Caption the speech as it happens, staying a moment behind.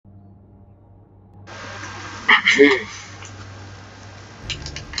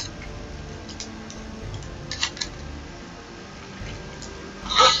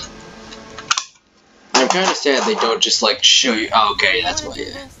I'm kind of sad they don't just like show you. Oh, okay, that's why.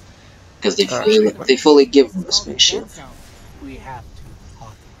 Yeah. Because they fully give them a spaceship.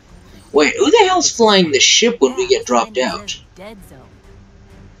 Wait, who the hell's flying the ship when we get dropped out?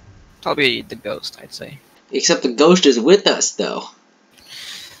 Probably the ghost, I'd say. Except the ghost is with us, though.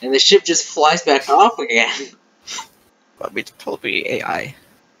 And the ship just flies back off again. Probably AI.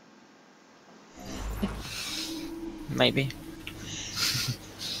 Maybe.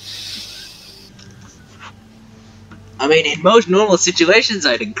 I mean, in most normal situations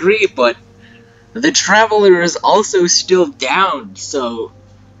I'd agree, but the Traveler is also still down, so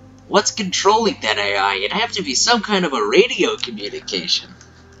what's controlling that AI? It'd have to be some kind of a radio communication.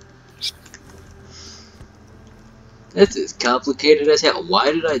 This is complicated as hell.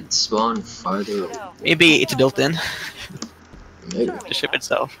 Why did I spawn farther away? Maybe it's built in. Maybe. The ship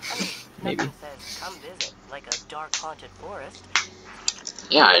itself. Maybe.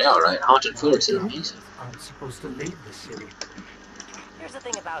 Yeah, I know, right? Haunted forests are amazing. I'm supposed to leave the city. Here's the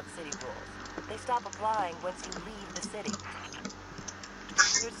thing about city rules. They stop applying once you leave the city.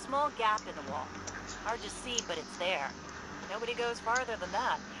 There's a small gap in the wall. Hard to see, but it's there. Nobody goes farther than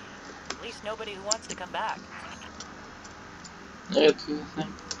that. At least nobody who wants to come back. Yeah, cool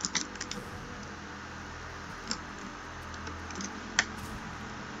thing.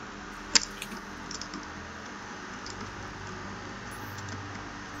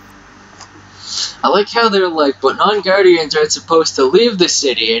 I like how they're like, but non-Guardians aren't supposed to leave the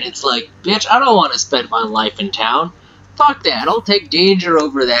city, and it's like, bitch, I don't want to spend my life in town. Fuck that, I'll take danger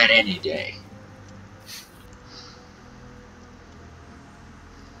over that any day.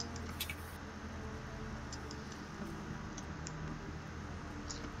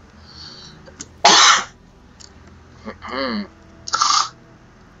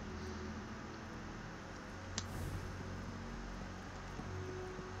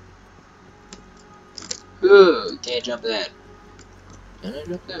 Ooh, can't jump that. Can I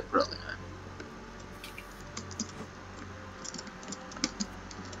jump that? Probably not.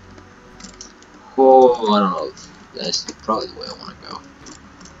 Oh, I don't know. That's probably the way I want to go.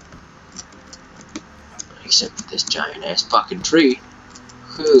 Except for this giant ass fucking tree.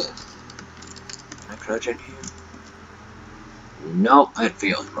 Can I crouch in here? Nope, that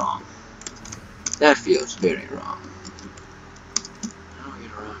feels wrong. That feels very wrong. How do I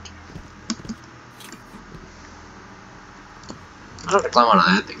get around here? I don't have to climb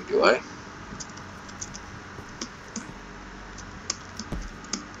onto that thing, do I?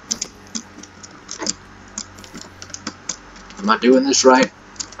 Am I doing this right?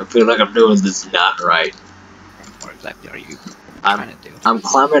 I feel like I'm doing this not right. What exactly are you trying to do? I'm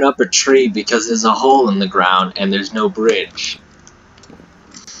climbing up a tree because there's a hole in the ground and there's no bridge.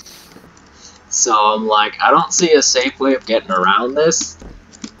 So I'm like, I don't see a safe way of getting around this.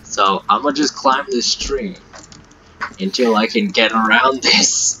 So I'm gonna just climb this tree until I can get around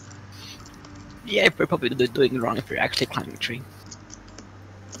this. Yeah, you're probably doing it wrong if you're actually climbing a tree.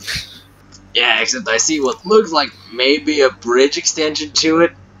 Yeah, except I see what looks like maybe a bridge extension to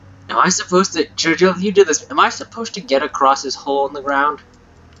it. Am I supposed to, Jojo, you did this, am I supposed to get across this hole in the ground?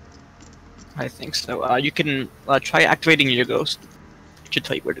 I think so. You can try activating your ghost. It should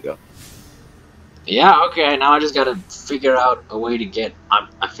tell you where to go. Yeah, okay, now I just gotta figure out a way to get,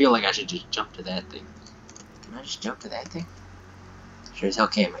 I feel like I should just jump to that thing. Can I just jump to that thing? Sure as hell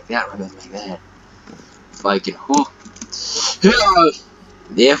can't make that, I'm gonna make that. If I can,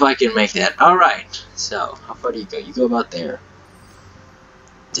 if I can make that. Alright, so, how far do you go? You go about there.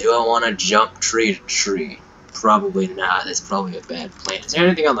 Do I want to jump tree to tree? Probably not, that's probably a bad plan. Is there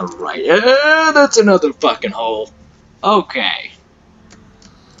anything on the right? That's another fucking hole. Okay.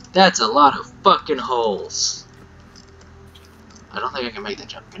 That's a lot of fucking holes. I don't think I can make that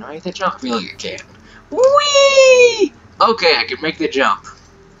jump. Can I make that jump? I feel like I can. Whee! Okay, I can make the jump.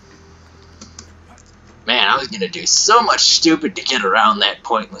 Man, I was gonna do so much stupid to get around that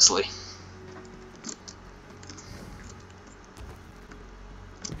pointlessly.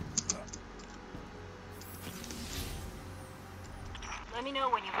 Let me know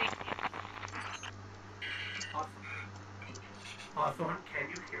when you reach me. Hawthorne, can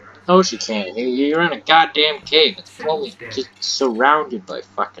you hear us? Oh, she can. You're in a goddamn cave. It's probably just surrounded by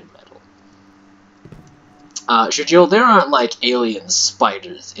fucking metal. Shujil, there aren't like alien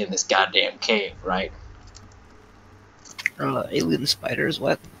spiders in this goddamn cave, right? Alien spiders,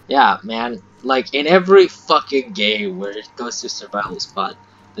 what? Yeah, man. Like, in every fucking game where it goes to survival spot,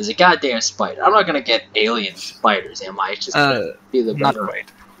 there's a goddamn spider. I'm not gonna get alien spiders, am I? It's just gonna be the not better.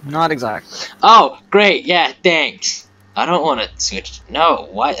 quite. Not exactly. Oh, great. Yeah, thanks. I don't want to switch. No,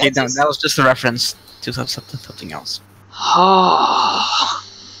 why? Yeah, That's no, just... that was just a reference to something else. Oh.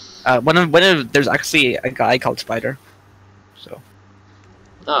 There's actually a guy called Spider. So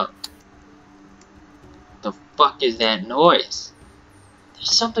Oh. The fuck is that noise?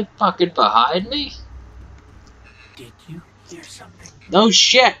 There's something fucking behind me? Did you hear something? No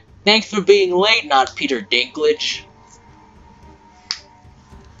shit. Thanks for being late, not Peter Dinklage.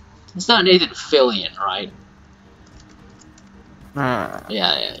 It's not Nathan Fillion, right?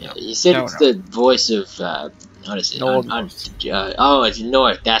 Yeah. You said No, it's no. the voice of, what is it? Noel Oh, it's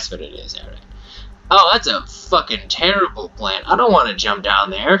North. That's what it is. Alright. Oh, that's a fucking terrible plan. I don't want to jump down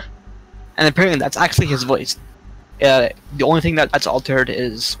there. And apparently that's actually his voice. The only thing that's altered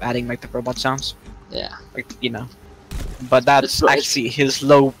is adding like the robot sounds. Yeah. Like, you know. But that's actually his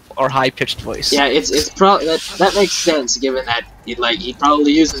low or high pitched voice. Yeah, it's probably that makes sense given that he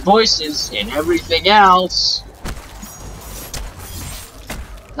probably uses voices in everything else.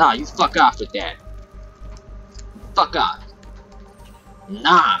 Nah, you fuck off with that. Fuck off.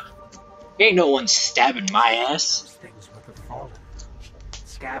 Nah. Ain't no one stabbing my ass. Those things were the fallen.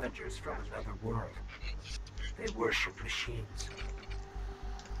 Scavengers from another world. They worship machines.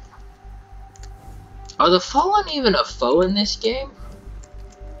 Are the Fallen even a foe in this game?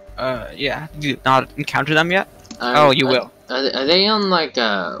 Yeah. Did you not encounter them yet? Oh, you will. Are they on like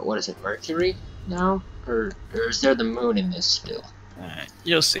what is it, Mercury now, or is there the moon in this still?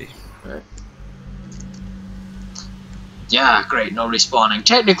 You'll see. Right. Yeah, great. No respawning.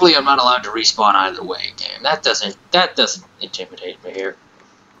 Technically, I'm not allowed to respawn either way. Game. That doesn't intimidate me here.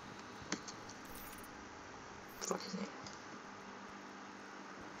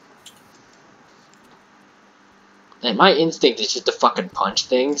 And my instinct is just to fucking punch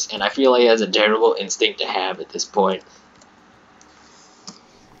things, and I feel like that's a terrible instinct to have at this point.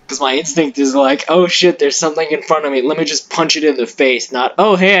 Because my instinct is like, oh shit, there's something in front of me, let me just punch it in the face, not,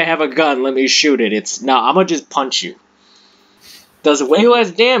 oh hey, I have a gun, let me shoot it. It's, no, I'm gonna just punch you. Does way less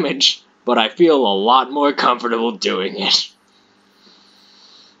damage, but I feel a lot more comfortable doing it.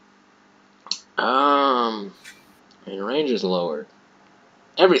 And range is lowered.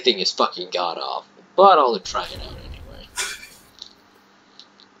 Everything is fucking god-awful, but I'll try it out anyway.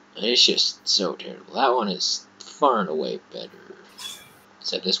 It's just so terrible. That one is far and away better.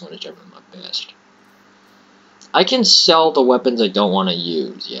 Except this one is definitely my best. I can sell the weapons I don't want to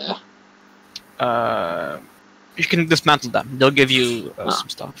use, yeah? You can dismantle them. They'll give you some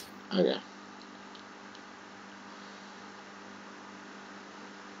stuff. Okay.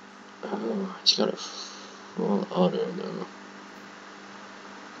 Oh, it's got a full auto though.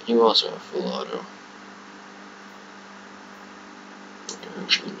 You also have full auto.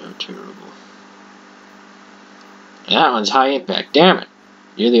 Actually, not terrible. That one's high impact. Damn it!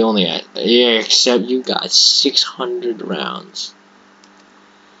 You're the only. Yeah, except you got 600 rounds.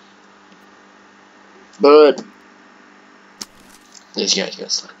 But these guys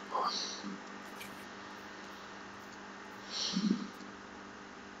got slightly more.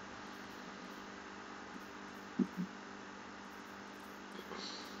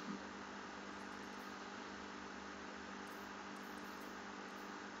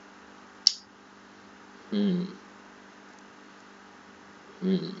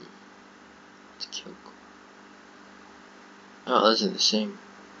 Let's kill. Oh, those are the same.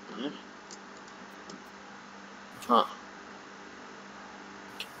 What? Huh.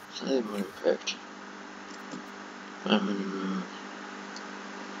 Slightly more impact. 500 rounds.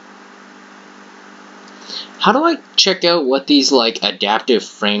 How do I check out what these, like, adaptive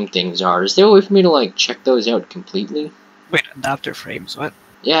frame things are? Is there a way for me to, like, check those out completely? Wait, adapter frames, what?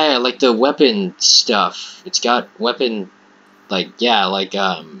 Yeah, like the weapon stuff. It's got weapon, like, yeah, like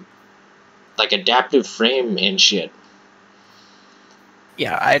adaptive frame and shit.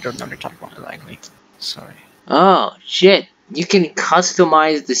 Yeah, I don't know what you're talking about exactly. Sorry. Oh, shit. You can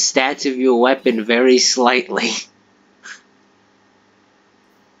customize the stats of your weapon very slightly.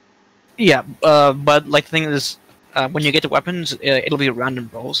 Yeah, but like the thing is, when you get the weapons, it'll be random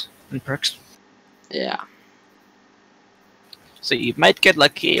rolls and perks. Yeah. So you might get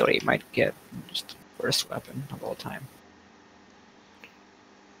lucky, or you might get just the worst weapon of all time.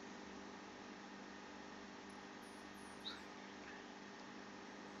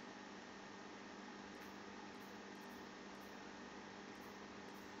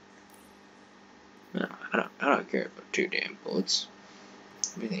 No, I don't care about 2 damn bullets.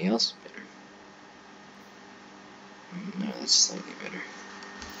 Everything else is better. No, that's slightly better.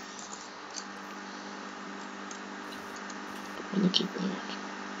 I'm gonna keep that.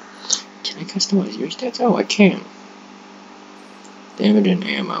 Can I customize your stats? Oh, I can. Damage and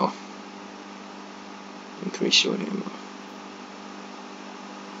ammo. Increase short ammo.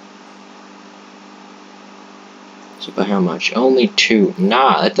 So by how much? Only 2.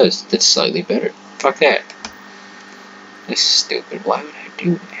 Nah, that's slightly better. Fuck that. That's stupid. Why would I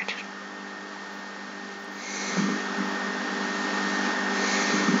do that?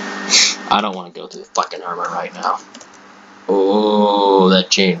 I don't want to go through the fucking armor right now. Oh,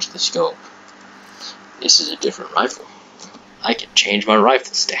 that changed the scope. This is a different rifle. I can change my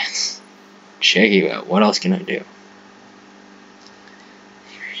rifle stats. Check you out. What else can I do?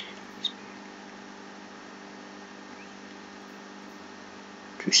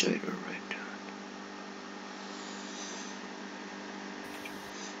 Two-sided or right down.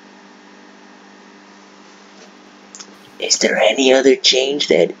 Is there any other change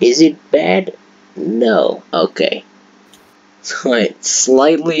that isn't bad? No. Okay. So it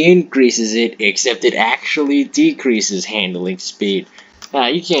slightly increases it, except it actually decreases handling speed.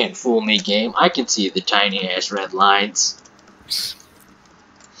 You can't fool me, game. I can see the tiny ass red lines.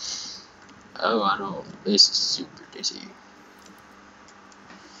 Oh, I don't. This is super dizzy.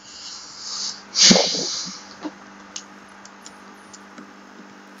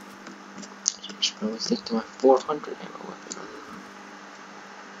 I should probably stick to my 400 ammo weapon.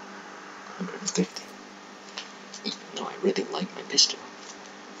 150. Even though I really like my pistol.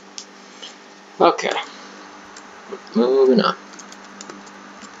 Okay. Moving on.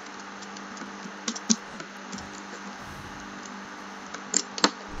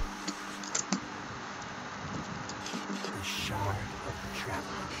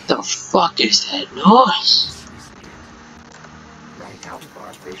 The fuck is that noise?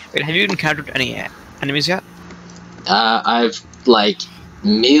 Wait, have you encountered any enemies yet? I've like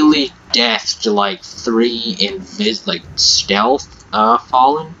melee death to like 3 stealth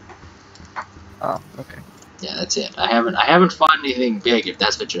fallen. Oh, okay. Yeah, that's it. I haven't fought anything big, if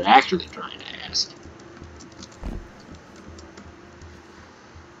that's what you're actually trying to ask.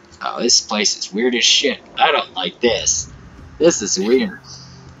 Oh, this place is weird as shit. I don't like this. This is weird.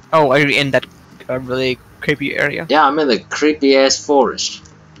 Oh, are you in that really creepy area? Yeah, I'm in the creepy ass forest.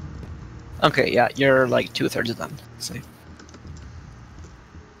 Okay, yeah, you're like 2/3 done. See.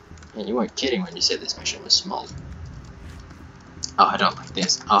 Man, you weren't kidding when you said this mission was small. Oh, I don't like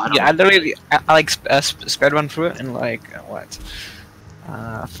this. Oh, I don't. Yeah, I like sped run through it in like what,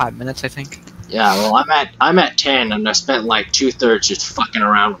 5 minutes, I think. Yeah, well, I'm at 10, and I spent like 2/3 just fucking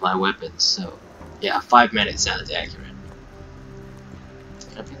around with my weapons. So, yeah, 5 minutes sounds accurate.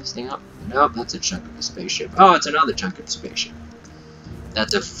 Can I pick this thing up? Nope, that's a chunk of the spaceship. Oh, it's another chunk of the spaceship.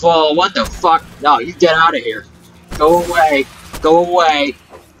 That's a full. What the fuck? No, you get out of here. Go away. Go away.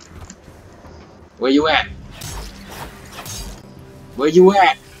 Where you at? Where you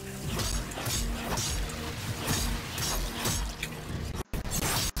at?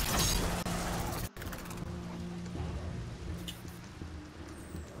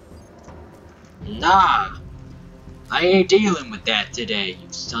 Nah. I ain't dealing with that today, you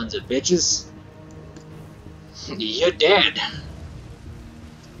sons of bitches. You're dead.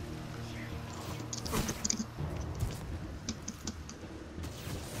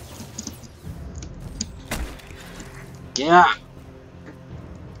 Yeah.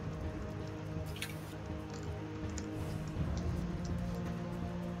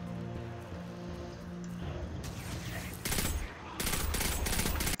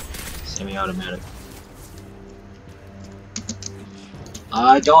 Semi-automatic.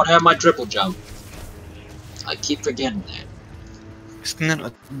 I don't have my triple jump. I keep forgetting that. Isn't that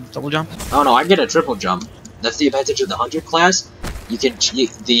a double jump? Oh no, I get a triple jump. That's the advantage of the 100 class. You can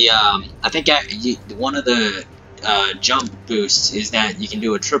I think one of the jump boosts is that you can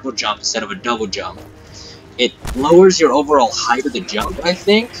do a triple jump instead of a double jump. It lowers your overall height of the jump, I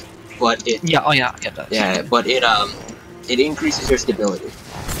think, but it it does. Yeah, but it increases your stability.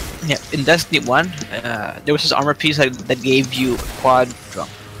 Yeah, in Destiny 1, there was this armor piece that gave you a quad jump.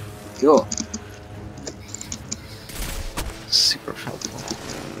 Cool. Super helpful.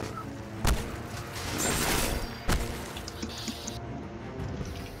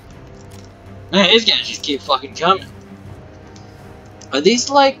 Man, these guys just keep fucking coming. Are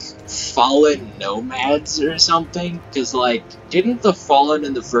these like fallen nomads or something? Cause like, didn't the fallen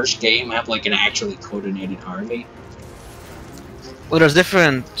in the first game have like an actually coordinated army? Well, there's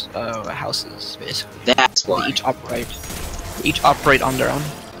different houses, basically. That's why. They each operate on their own.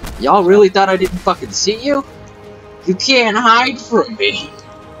 Y'all really thought I didn't fucking see you? You can't hide from me.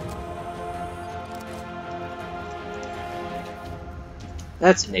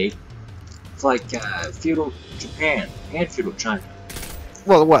 That's neat. It's like feudal Japan and feudal China.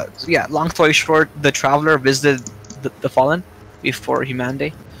 Well, what? Yeah, long story short, the Traveler visited the Fallen, before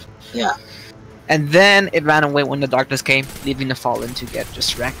humanity. Yeah. And then it ran away when the darkness came, leaving the Fallen to get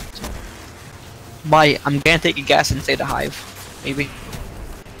just wrecked. By, I'm gonna take a guess and say the Hive, maybe.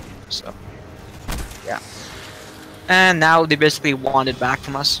 So, yeah. And now they basically want it back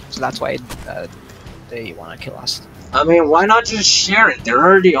from us, so that's why they want to kill us. I mean, why not just share it? They're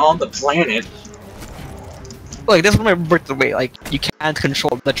already on the planet. Like, this is my birth away, like, you can't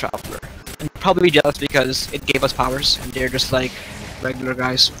control the Traveler. And probably just because it gave us powers, and they're just like regular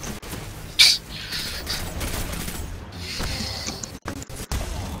guys.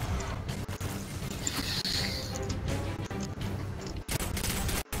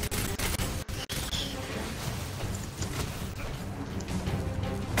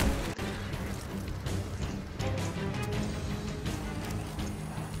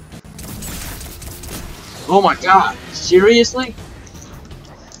 Oh my god, seriously?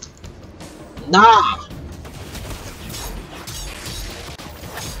 Nah!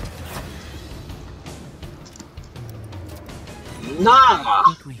 Nah!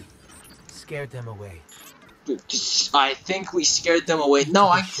 I think we scared them away. I think we scared them away. No,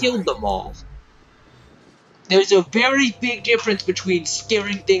 I killed them all. There's a very big difference between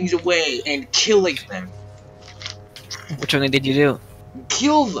scaring things away and killing them. Which one did you do?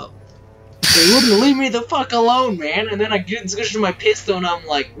 Kill them! They wouldn't leave me the fuck alone, man. And then I get to my pistol and I'm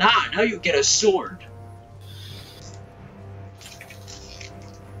like, nah, now you get a sword.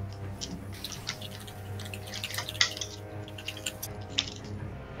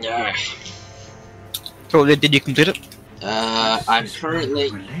 Yeah. So did you complete it? I'm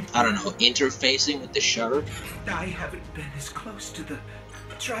currently, I don't know, interfacing with the shard. I haven't been as close to the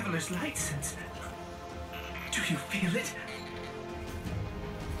Traveler's Light since... Do you feel it?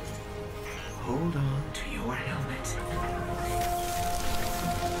 Hold on to your helmet.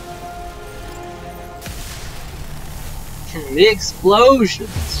 The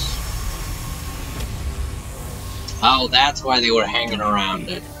explosions! Oh, that's why they were hanging around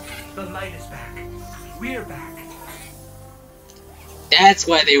it. The light is back. We're back. That's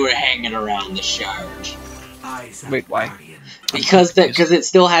why they were hanging around the shard. Eyes Wait, why? Guardian. Because it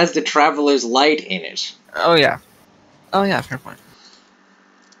still has the Traveler's Light in it. Oh yeah. Oh yeah, fair point.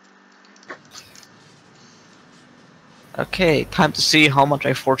 Okay, time to see how much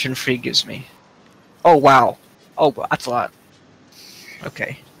a fortune free gives me. Oh wow. Oh, that's a lot.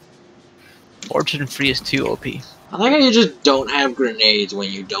 Okay. Fortune free is 2 OP. I like how you just don't have grenades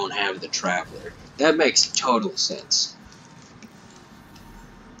when you don't have the Traveler. That makes total sense.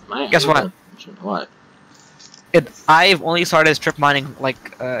 Guess what? What? I've only started strip mining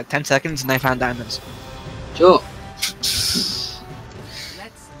like 10 seconds and I found diamonds. Sure. Let's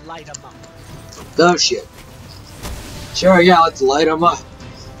light 'em up. Go shit. Sure, yeah, let's light them up.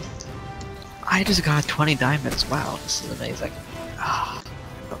 I just got 20 diamonds. Wow, this is amazing. Ah,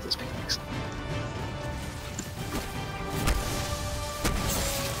 I love this pickaxe.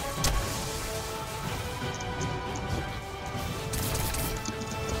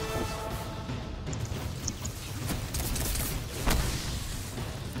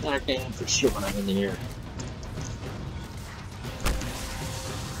 I can't aim for shit when I'm in the air.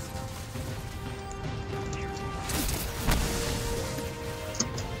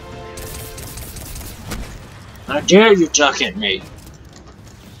 How dare you duck at me?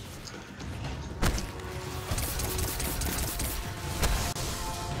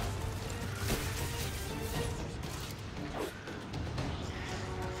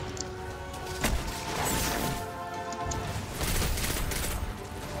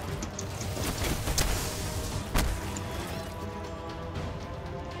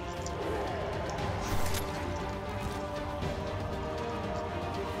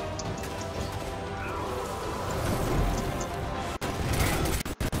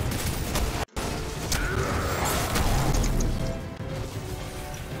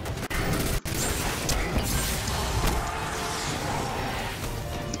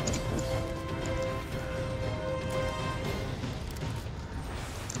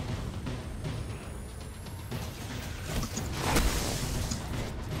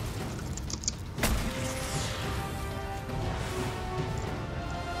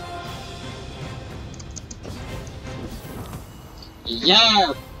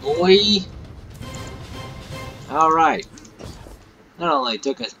 Yeah, boy! Alright. That only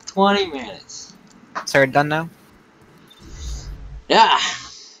took us 20 minutes. So we're done now? Yeah!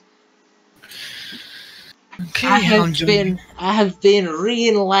 Okay, I have been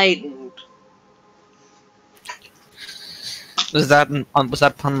re-enlightened. Was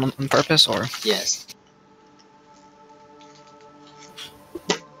that pun on purpose or? Yes.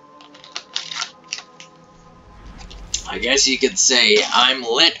 I guess you could say I'm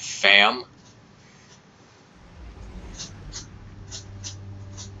lit, fam.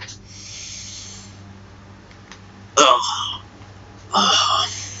 Ugh. Ugh.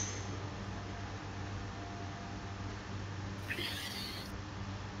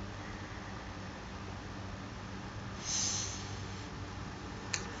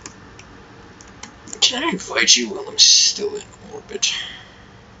 Can I invite you while I'm still in orbit?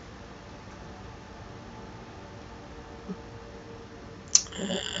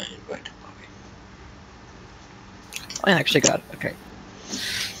 Invite to lobby. I actually got it. Okay.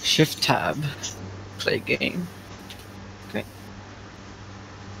 Shift tab. Play game. Okay.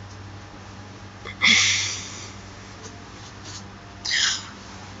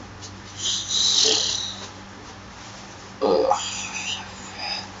 Ugh.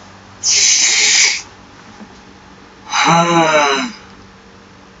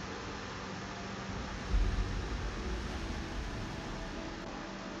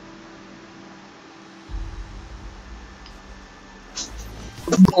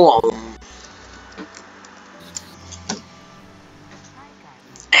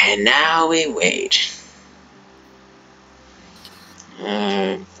 And now we wait.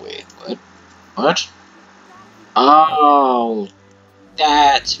 Wait, what? What? Oh,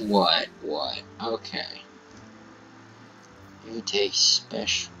 that's what? Okay. You take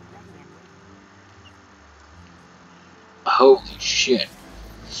special. Holy shit.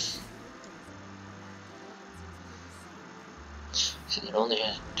 So it only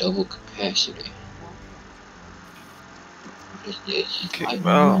has double capacity. What is this? Okay,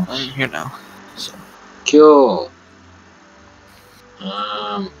 well, I'm here now. So. Cool.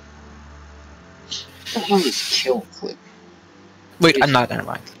 What the hell is kill clip? Wait, I'm not. Never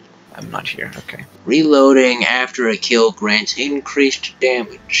mind. I'm not here. Okay. Reloading after a kill grants increased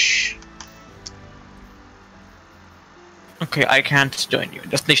damage. Okay, I can't join you.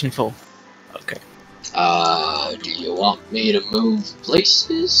 Destination full. Okay. Do you want me to move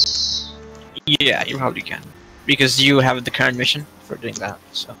places? Yeah, you probably can. Because you have the current mission for doing that,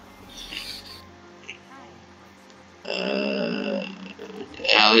 so.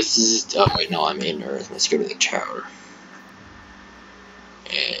 Yeah, this is. Oh, wait, no, I'm in Earth. Let's go to the tower.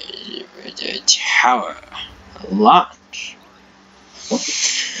 The tower. Launch.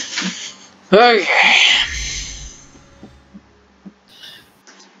 Okay.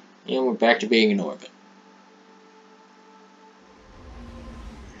 And we're back to being in orbit.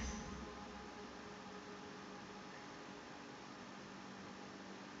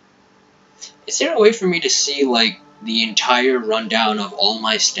 Is there a way for me to see, like, the entire rundown of all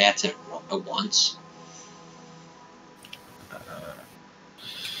my stats at once?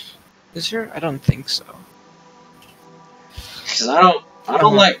 Is there? I don't think so. Because I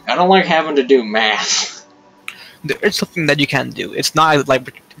don't like having to do math. There's something that you can do. It's not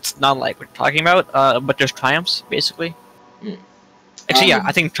like we're talking about, but there's triumphs basically. Actually, yeah,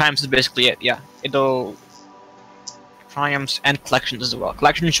 I think triumphs is basically it. Yeah, it'll triumphs and collections as well.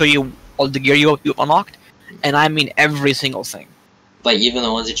 Collections show you all the gear you've unlocked, and I mean every single thing. Like even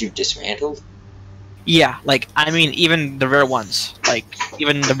the ones that you've dismantled. Yeah, like I mean even the rare ones, like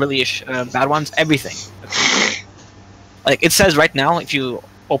even the really bad ones, everything. Like it says right now, if you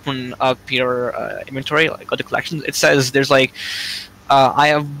open up your inventory, like go to collections, it says there's like I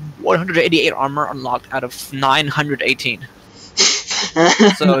have 188 armor unlocked out of 918.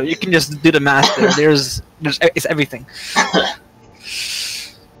 So you can just do the math there. It's everything.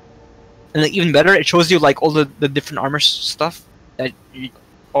 And like, even better, it shows you like all the different armor stuff that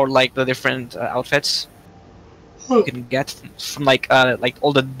or like the different outfits you can get from like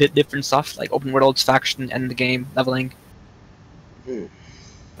all the different stuff, like open worlds, faction, end the game, leveling. So,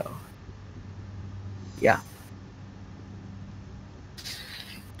 yeah.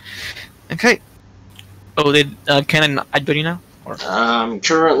 Okay. Oh, can I join you now? Or? I'm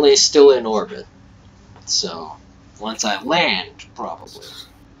currently still in orbit, so once I land, probably.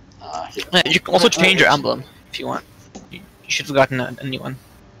 You can also change your emblem if you want. You should have gotten a new one.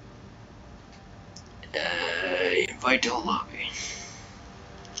 Invite to lobby.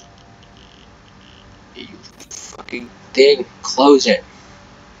 You fucking thing, close it.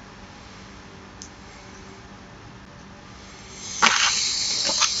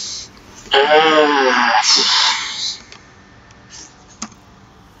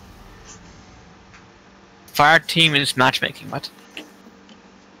 Fire team is matchmaking. What?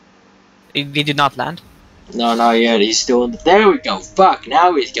 They did not land. No, not yet. He's still in. There we go. Fuck.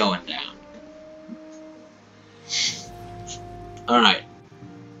 Now he's going down. All right.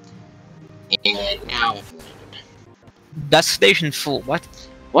 And now I've landed. Destination full. What?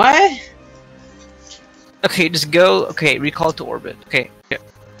 What? Okay, just go. Okay, recall to orbit. Okay, yeah.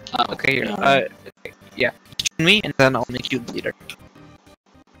 Oh, Okay, here. yeah. Okay, yeah. Join me, and then I'll make you the leader.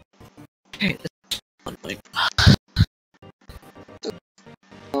 Okay, this is annoying.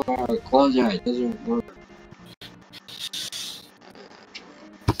 Oh, close your eyes. It doesn't work.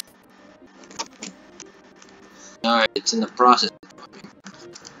 Alright, it's in the process.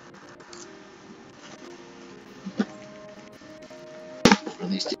 Or at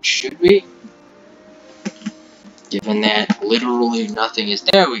least it should be. Given that literally nothing is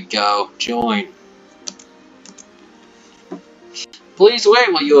there, we go. Join. Please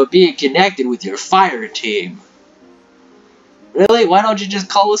wait while you are being connected with your fire team. Really? Why don't you just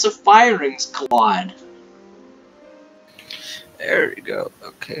call us a firing squad? There we go.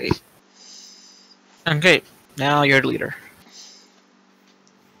 Okay. Okay, now you're the leader.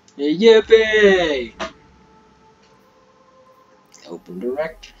 Yippee! Open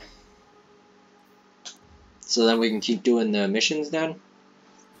direct. So then we can keep doing the missions then?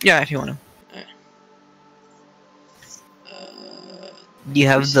 Yeah, if you want to. Do you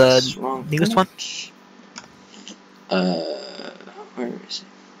have This the is wrong newest one? page. Where is it?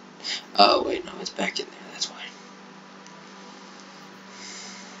 Oh wait, no, it's back in there, that's why.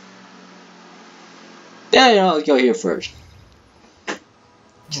 Yeah, I'll go here first.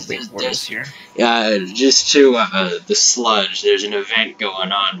 Here. Just to the sludge, there's an event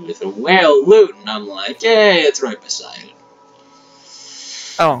going on with a whale loot, and I'm like, hey, it's right beside it.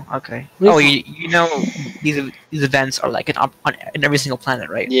 Oh, okay. Oh, you know these events are like on every single planet,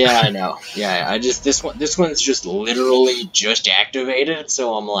 right? Yeah, I know. Yeah, I just this one's just literally just activated,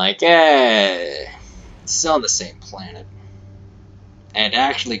 so I'm like, eh, it's on the same planet, and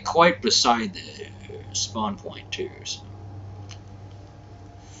actually quite beside the spawn point too. So.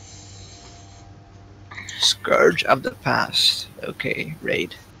 Scourge of the Past. Okay,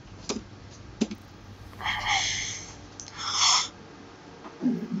 raid.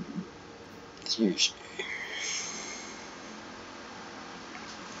 Seriously.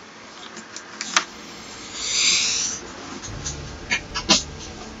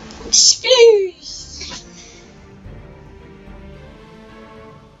 Space.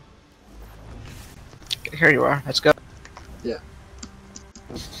 Here you are. Let's go. Yeah.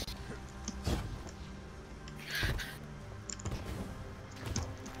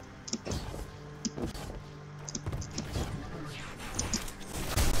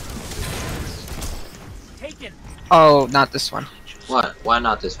 Oh, not this one. What? Why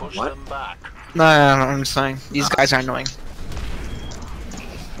not this one? What? No, I'm just saying. These guys are annoying.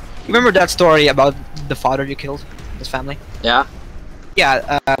 You remember that story about the father you killed? His family? Yeah?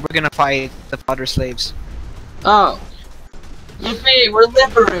 Yeah, we're gonna fight the father slaves. Oh. Yippee, we're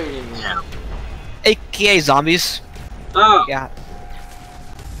liberating them. AKA zombies. Oh. Yeah.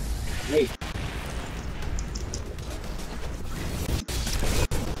 Wait.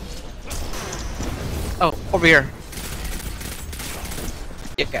 Oh, over here.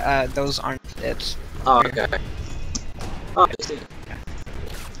 Yeah, those aren't it. Oh, okay. Oh, I see.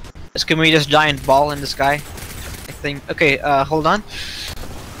 It's gonna be this giant ball in the sky. I think. Okay, hold on.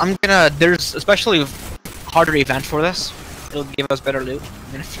 I'm gonna. There's especially harder event for this. It'll give us better loot.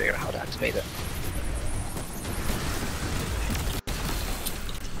 I'm gonna figure out how to activate it.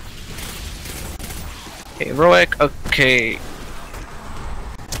 Okay, heroic. Okay.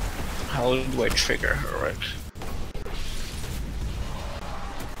 How do I trigger heroic?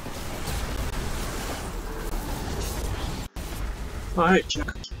 Alright,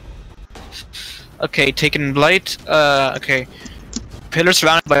 Chuck. Okay, taking Blight. Okay. Pillars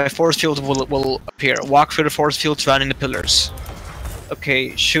surrounded by force fields will appear. Walk through the force field surrounding the pillars.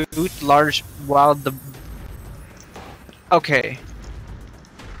 Okay, shoot large while the... Okay.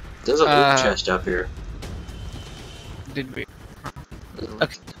 There's a loot chest up here. Did we...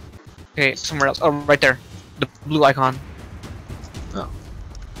 Okay. Okay, somewhere else. Oh, right there. The blue icon. Oh.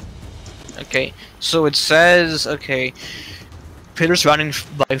 Okay, so it says, okay, pillars surrounding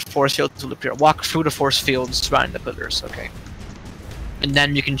by force fields will appear. Walk through the force fields surrounding the pillars. Okay. And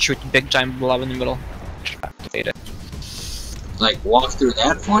then you can shoot the big giant blob in the middle. Activate it. Like, walk through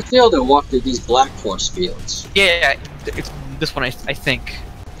that force field or walk through these black force fields? Yeah, it's this one, I think.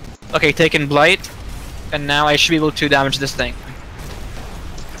 Okay, taking Blight. And now I should be able to damage this thing.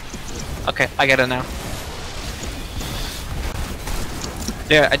 Okay, I get it now.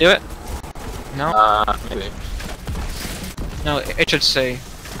 Yeah, I do it? No? Maybe. No, it should say.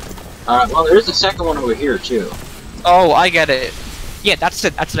 Alright, well, there's a second one over here, too. Oh, I get it. Yeah, that's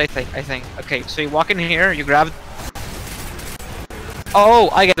it. That's what I think. Okay, so you walk in here, you grab... Oh,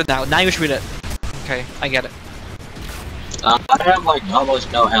 I get it now. Now you shoot it. Okay, I get it. I have, like,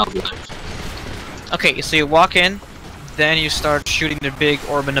 almost no health left. Okay, so you walk in, then you start shooting the big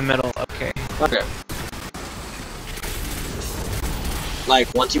orb in the middle. Okay. Okay.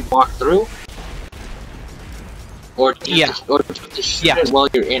 Like once you walk through, or do you have to, or do you have to shoot it while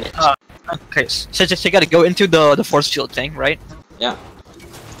you're in it? Okay, so just you gotta go into the force field thing, right? Yeah.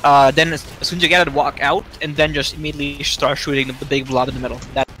 Then as soon as you get it, walk out, and then just immediately start shooting the big blob in the middle.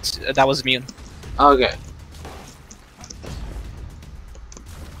 That was immune. Okay.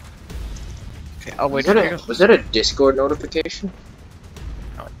 Okay, I'll wait Was for that, you. was that a Discord notification?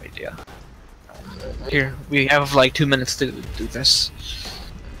 No idea. Here, we have like 2 minutes to do this.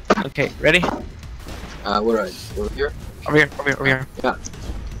 Okay, ready? Where are you? Over here? Over here, over here, over here. Yeah.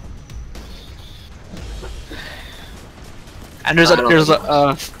 And there's a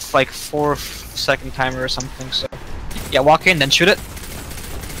like 4-second timer or something. So yeah, walk in, then shoot it,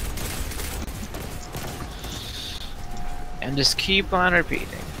 and just keep on repeating.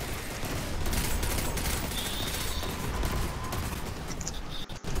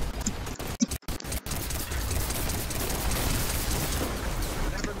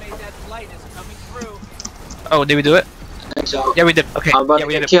 Whatever made that blight is coming through. Oh, did we do it? I think so. Yeah, we did. Okay. I'm about yeah, to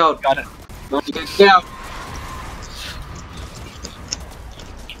we get did it. killed. Got it. About to get killed.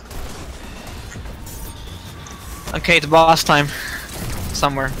 Okay, it's boss time.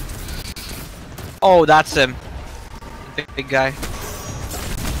 Somewhere. Oh, that's him. Big guy.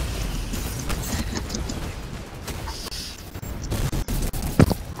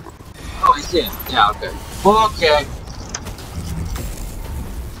 Oh, I see him. Yeah, okay. Okay.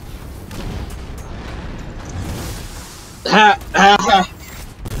 Ha ha ha.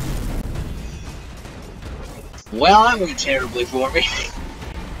 Well, that went terribly for me.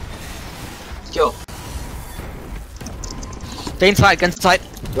 Let's go. Stay inside, get inside.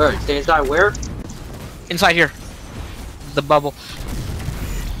 Where? Stay inside where? Inside here. The bubble.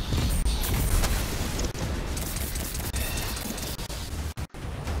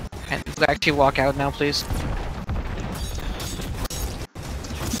 And actually walk out now, please.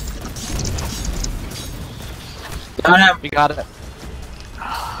 Got him. We got it.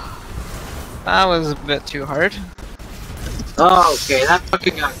 That was a bit too hard. Oh, okay, that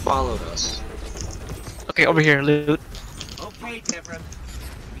fucking guy followed us. Okay, over here, loot. Okay, Devron.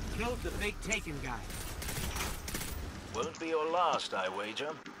 We killed the big Taken guy. Won't be your last, I wager.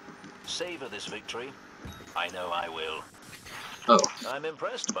 Savor this victory. I know I will. Oh. I'm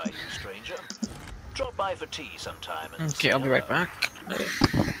impressed by you, stranger. Drop by for tea sometime and Okay, I'll be right back.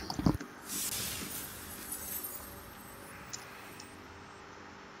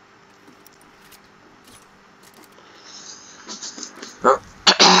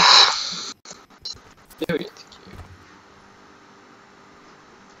 There it is.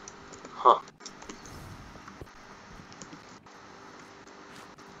 Huh.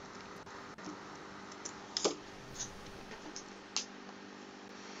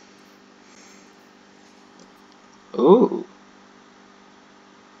 Ooh.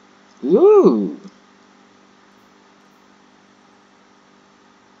 Ooh.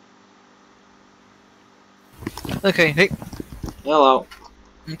 Okay, hey. Hello.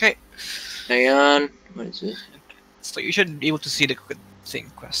 Okay. Hang on. What is this? So you should be able to see the thing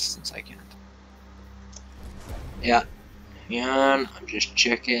quest since I can't. Yeah. Hang on. I'm just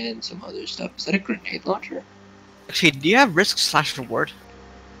checking some other stuff. Is that a grenade launcher? Actually, do you have risk/reward?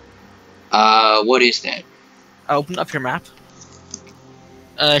 What is that? Open up your map.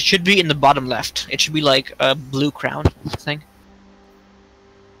 It should be in the bottom left. It should be like a blue crown thing.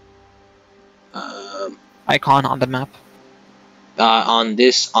 Icon on the map. On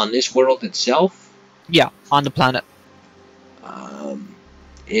this world itself? Yeah, on the planet.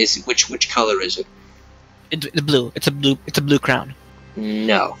 Is which color is it? It's blue. It's a blue crown.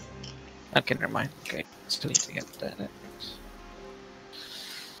 No. Okay, never mind. Okay, still need to get that.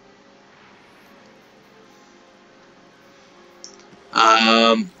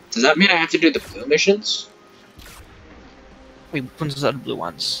 Does that mean I have to do the blue missions? Wait, which ones are the blue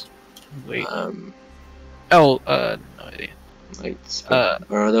ones? Wait. No idea. Wait,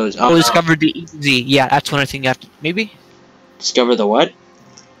 where are those? Oh, discover the easy. Yeah, that's one thing you have to. Maybe? Discover the what?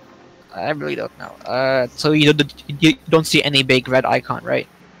 I really don't know. So you don't see any big red icon, right?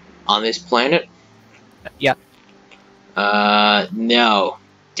 On this planet? Yeah. No.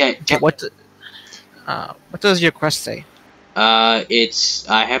 What does your quest say? We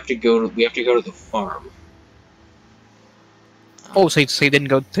have to go to the farm. Oh, so you didn't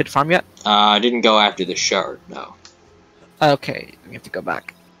go to the farm yet? I didn't go after the shard, no. Okay, we have to go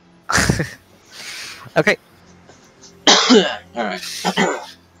back. Okay. Alright.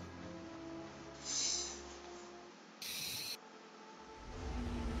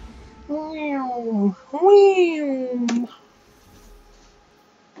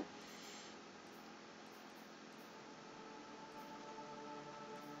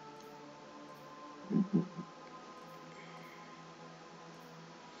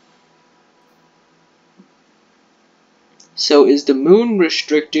 So is the moon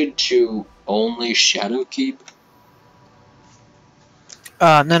restricted to only Shadowkeep?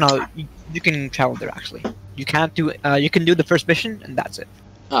 No, you can travel there actually. You can't do. You can do the first mission, and that's it.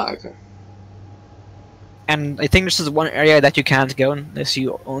 Oh, okay. And I think this is one area that you can't go unless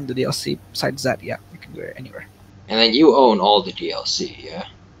you own the DLC. Besides that, yeah, you can go anywhere. And then you own all the DLC, yeah?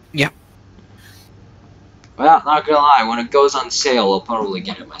 Yeah. Well, not gonna lie, when it goes on sale, I'll probably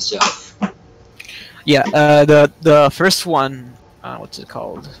get it myself. Yeah, the first one, what's it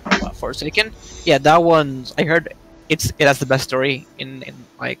called? Forsaken. Yeah, that one I heard it has the best story in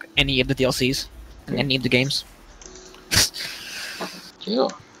like any of the DLCs in any of the games. Yeah.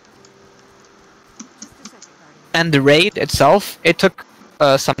 And the raid itself, it took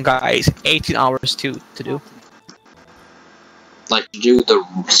some guys 18 hours to do. Like to do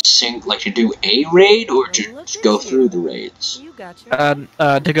to do a raid, or to go through the raids?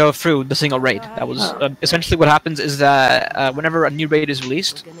 To go through the single raid. That was essentially what happens is that whenever a new raid is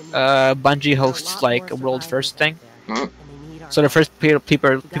released, Bungie hosts like a world first thing. So the first people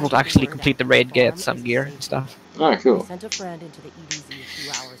to actually complete the raid get some gear and stuff. Oh, cool.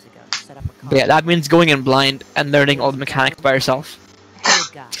 But yeah, that means going in blind and learning all the mechanics by yourself.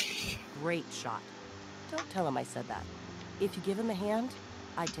 Good guy. Great shot. Don't tell him I said that. If you give him a hand,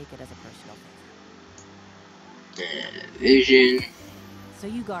 I take it as a personal favor. Vision. So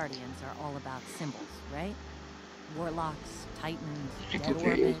you Guardians are all about symbols, right? Warlocks, Titans, Dead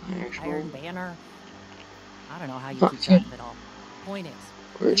Orbit, Iron Banner. I don't know how you keep track of it all. Point is,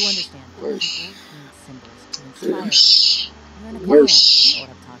 you understand that people need symbols to inspire. You're in a clan, you know what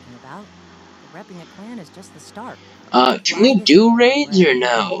I'm talking about. Repping a clan is just the start. Can we do raids or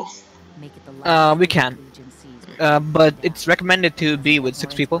no? We can. But it's recommended to be with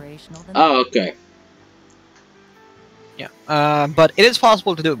 6 people. Oh, okay. Yeah. But it is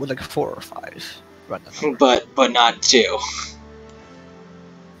possible to do it with like 4 or 5. But not 2.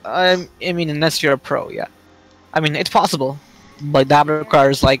 I mean, unless you're a pro, yeah. I mean, it's possible, but that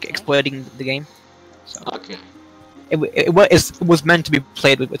requires like exploiting the game. So okay. It was meant to be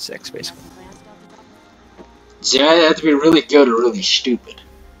played with 6, basically. So you have to be really good or really stupid.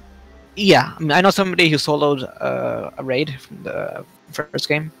 Yeah, I mean, I know somebody who soloed a raid from the first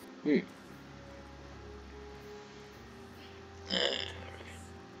game.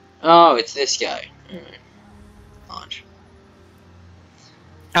 Oh, it's this guy. Launch.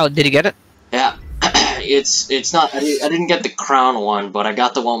 Oh, did you get it? Yeah. It's not. I didn't get the crown one, but I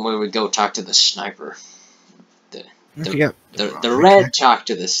got the one where we go talk to the sniper. The red talk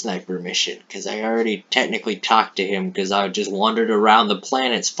to the sniper mission, because I already technically talked to him, because I just wandered around the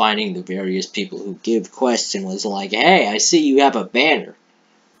planets finding the various people who give quests and was like, hey, I see you have a banner.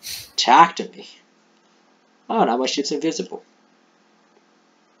 Talk to me. Oh, now my ship's invisible.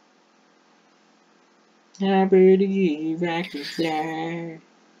 I believe I can fly.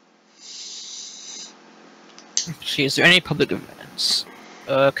 See, is there any public events?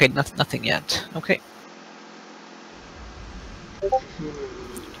 Okay, nothing yet. Okay.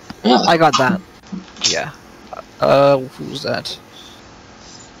 I got that. Yeah. Who's that?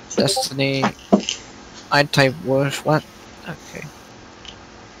 Destiny. I type Worth. What? Okay.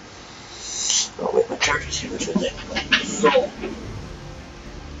 Oh wait, my charger's here. Which was it?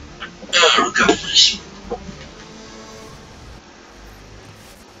 Oh, goodness.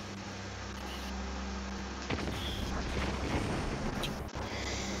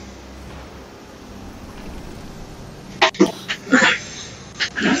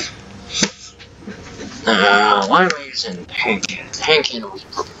 Why am I using hand cannon? Hand cannon was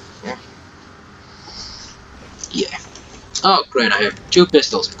perfect. Yeah. Oh, great, I have 2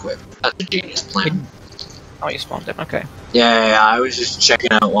 pistols equipped. That's a genius plan. Oh, you spawned it, okay. Yeah, I was just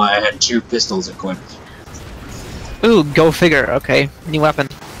checking out why I had 2 pistols equipped. Ooh, go figure, okay. New weapon.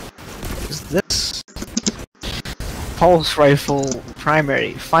 What is this? Pulse rifle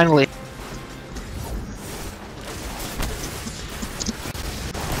primary, finally.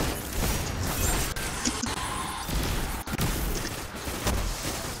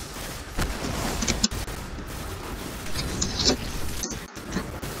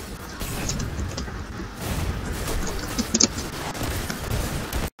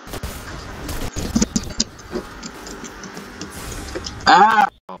 Ah!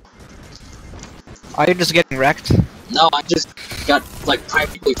 Are you just getting wrecked? No, I just got, like,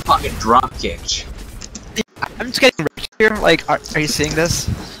 practically fucking drop kicked. I'm just getting wrecked here. Like, are you seeing this?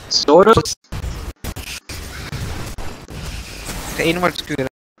 Sort of. Okay, you know what? Screw it.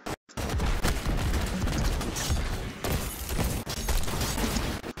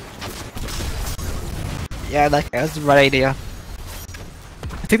 Yeah, that's the right idea. I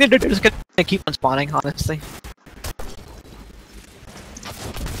think they're just gonna keep on spawning, honestly.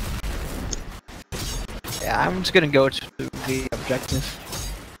 Yeah, I'm just gonna go to the objective.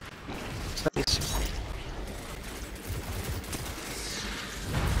 Nice.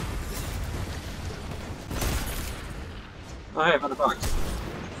 Oh, hey, another box.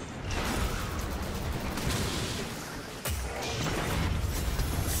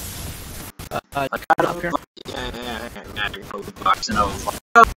 I got it up here. Yeah, I can close the box and I was like,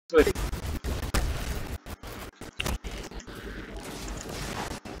 oh, sweet.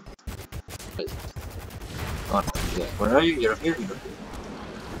 Oh, yeah. Where are you? You're here.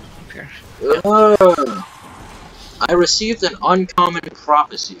 Up here. I received an uncommon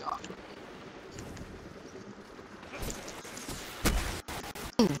prophecy offer.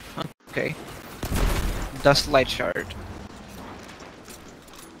 Okay. Dust light shard.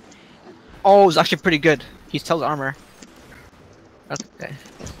 Oh, it's actually pretty good. He sells armor. Okay.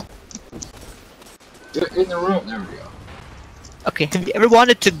 You're in the room. There we go. Okay, have you ever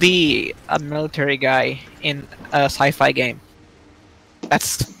wanted to be a military guy in a sci-fi game?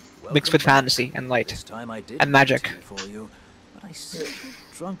 That's mixed with fantasy and light. This time I did and magic. for you, but I still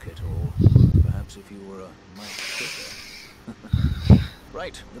drunk it all. Perhaps if you were a mite quicker.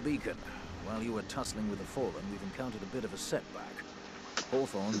 Right, the beacon. While you were tussling with the Fallen, we've encountered a bit of a setback.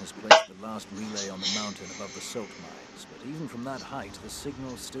 Hawthorne has placed the last relay on the mountain above the salt mines, but even from that height, the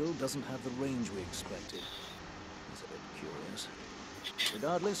signal still doesn't have the range we expected. It's a bit curious.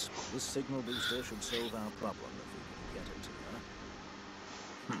 Regardless, this signal booster should solve our problem if we can get it to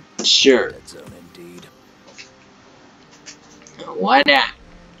her. Sure. Dead zone indeed. Why not?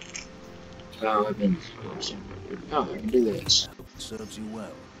 Oh, I can do this. I hope it serves you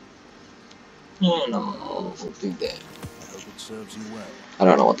well. No, I'll do that. I hope it serves you well. I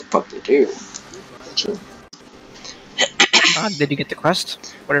don't know what the fuck to do. Sure. Did you get the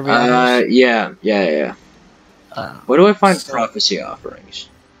quest? Whatever. It is. Yeah. Where do I find so- prophecy offerings?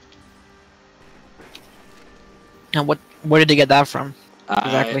 And where did you get that from?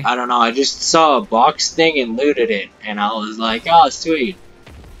 Exactly. I don't know. I just saw a box thing and looted it, and I was like, oh, sweet.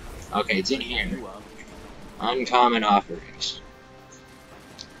 Okay, it's in here. Uncommon offerings.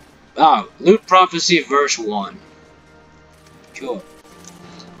 Oh, loot prophecy verse 1. Cool.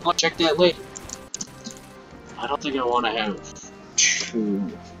 I'll check that later. I don't think I want to have two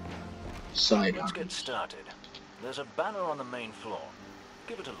side Let's get offers. started. There's a banner on the main floor.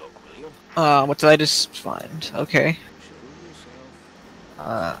 Give it a look, will you? What did I just find? Okay. Show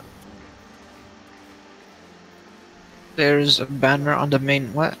yourself. There's a banner on the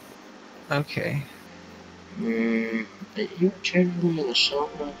main. What? Okay. Are you changing the song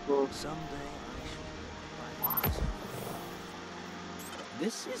rifle? Someday I shall.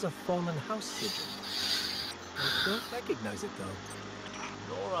 This is a fallen house sigil. I don't recognize it though.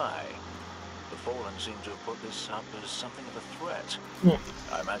 Nor I. The Fallen seem to have put this up as something of a threat. Hmm.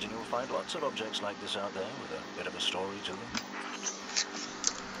 I imagine you'll find lots of objects like this out there with a bit of a story to them.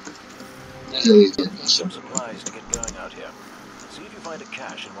 Some supplies to get going out here. See if you find a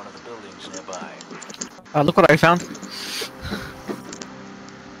cache in one of the buildings nearby. Look what I found.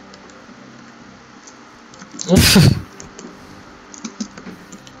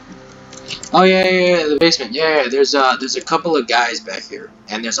 Oh yeah, the basement. Yeah, there's a couple of guys back here,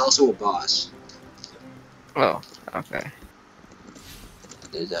 and there's also a boss. Oh, okay.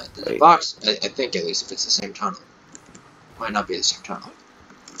 There's a box. I think at least if it's the same tunnel. Might not be the same tunnel.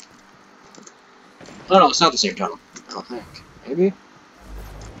 Oh no, it's not the same tunnel. I don't think. Maybe.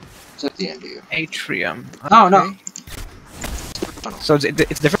 It's at the end of you. Atrium. Oh no. Okay. So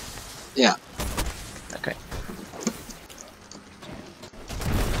it's different. Yeah. Okay.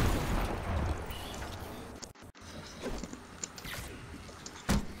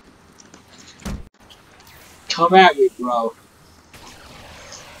 Come at me, bro.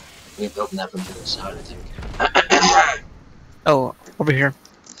 We have to open that from the other side, I think. Oh, over here.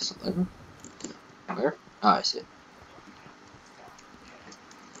 Is it lever? Where? Oh, I see it.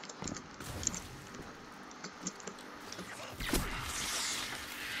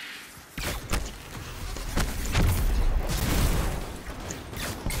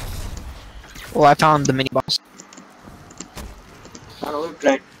 Well, I found the mini boss. Found a loot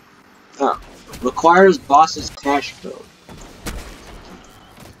crate. Oh. Requires boss's cash code.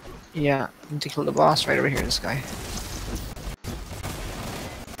 Yeah, I need to kill the boss right over here. This guy.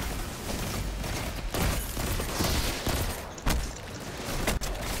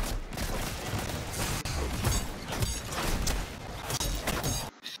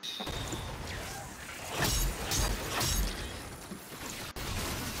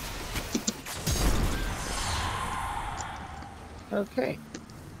 Okay.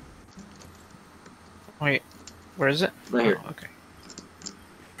 Wait, where is it? Right here. Oh, okay.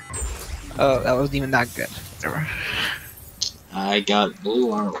 Oh, that wasn't even that good. Whatever. I got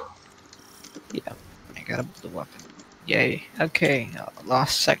blue armor. Yeah, I got a blue weapon. Yay. Okay,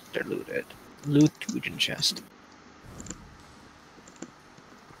 lost sector looted. Loot region chest.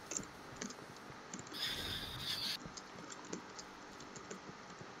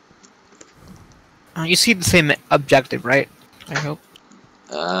 You see the same objective, right? I hope.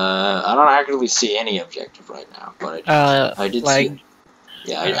 I don't actually see any objective right now, but I did see like, it.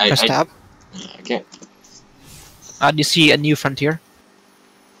 Yeah, press tab. yeah, okay. Do you see a new frontier?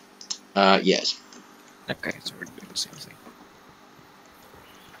 Yes. Okay, so we're doing the same thing.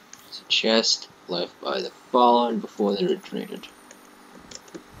 It's a chest left by the fallen before they retreated.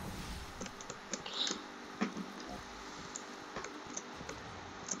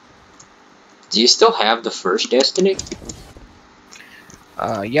 Do you still have the first Destiny?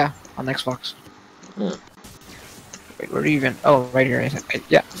 Yeah, on Xbox. Hmm. Wait, where do you even? Oh, right here.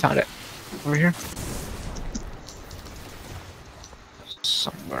 Yeah, found it. Over here.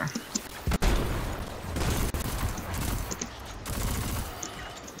 Somewhere.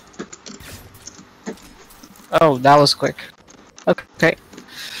 Oh, that was quick. Okay,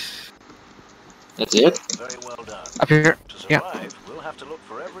 That's it? Very well done. up here. To Yeah. survive, we'll have to look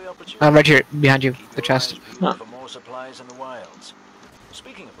for every opportunity. Right here, behind you, Keep the your chest. eyes peeled Huh. for more supplies in the wilds.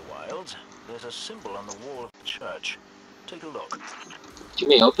 Speaking of the wilds, there's a symbol on the wall of the church. Take a look. Can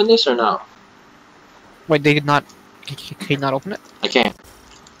we open this or no? Wait, they did not. Can you not open it? I can't.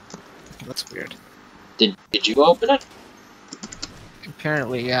 Okay, that's weird. Did you open it?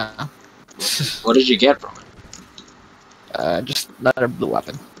 Apparently, yeah. What did you get from it? Just another blue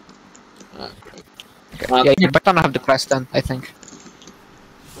weapon. Great. Okay. Well, Yeah, you better not have the quest done, I think.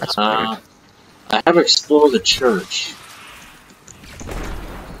 That's weird. I have explored the church.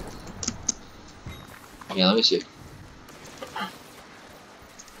 Yeah, let me see.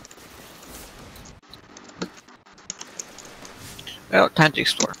 Well, time to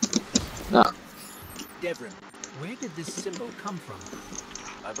explore. No. Devrin, where did this symbol come from?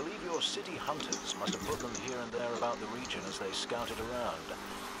 I believe your city hunters must have put them here and there about the region as they scouted around.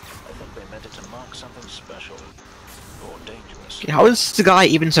 I think they meant it to mark something special. Or dangerous. Okay, how does the guy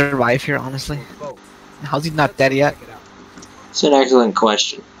even survive here, honestly? Both. How's he not dead yet? Check it out. It's an excellent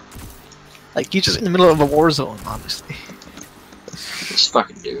question. Like, he's just in the middle of a war zone, honestly. This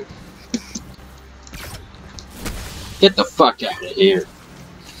fucking dude. Get the fuck out of here.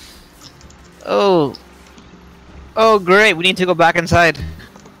 Oh. Oh, great, we need to go back inside.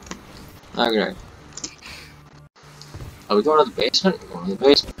 Okay. Are we going to the basement? We're going to the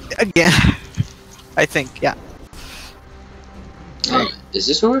basement. Again. I think, yeah. Is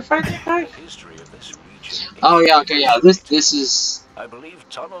this where we fight that guy? The history of this region. Oh yeah, okay, yeah. This is. I believe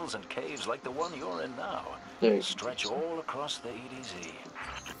tunnels and caves like the one you're in now There you stretch all across the EDZ.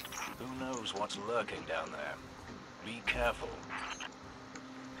 Who knows what's lurking down there? Be careful.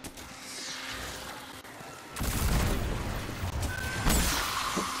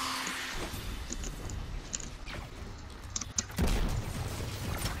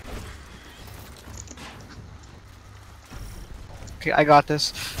 Okay, I got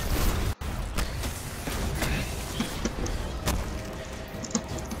this.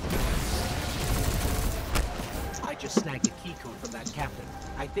 I just snagged a key code from that captain.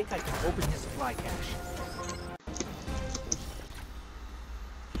 I think I can open his supply cache.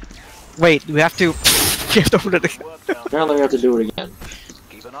 Wait, do we have to... we have to open it again. Work down Apparently we have to do it again.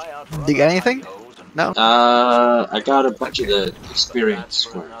 Keep an eye out for Did you get other anything? hidey holes and No? I got a bunch of the experience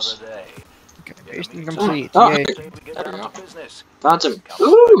for another squares. day. Okay, mission complete. Oh, Yay. okay. Say we get There we down go. to business. Found some. Come back up to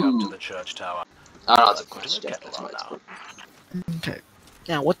Ooh! the church tower. Oh, no, it's a Putting quest. a Yeah, kettle that's why on it's now. good. Okay.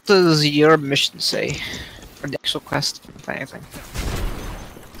 Now, what does your mission say? Or the actual quest, if anything?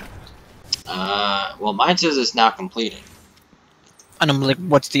 Well, mine says it's now completed. And I'm like,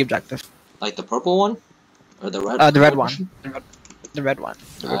 what's the objective? Like the purple one? Or the red The red mission? one. The red one.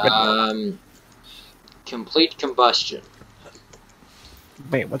 The red one. Complete combustion.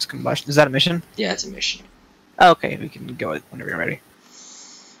 Wait, what's combustion? Is that a mission? Yeah, it's a mission. Oh, okay, we can go whenever you're ready.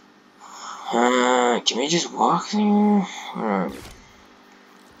 Can we just walk there? Where are we?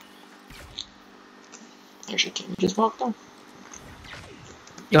 Actually, can we just walk there?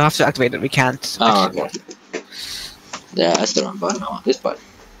 You'll have to activate it, we can't. Oh, actually. okay. Yeah, that's the wrong button. I want this button.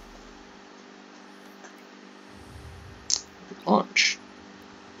 Launch.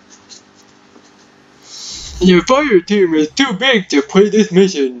 Your fire team is too big to play this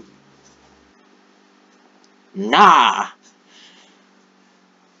mission. Nah.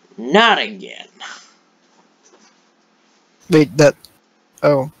 Not again. Wait, that.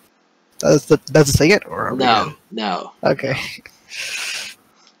 Oh, that's a say it or are we No, good? no. Okay.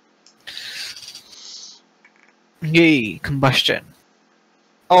 Yay, combustion.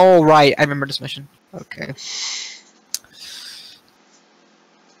 Oh right, I remember this mission. Okay.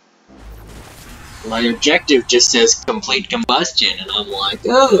 My objective just says complete combustion, and I'm like,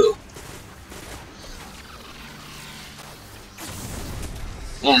 oh!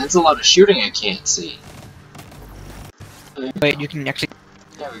 Man, that's a lot of shooting I can't see. Wait, you can actually.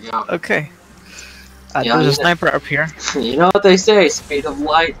 There we go. Okay. Yeah, There's a yeah. sniper up here. You know what they say, speed of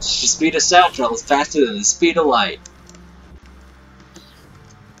light, speed of satchel is faster than the speed of light.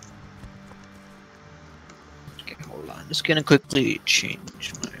 Okay, hold on. Just gonna quickly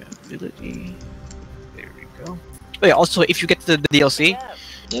change my ability. There we go. Wait, also, if you get the DLC,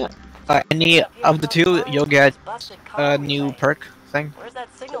 Yeah. any of the two, you'll get a new perk thing. Where's that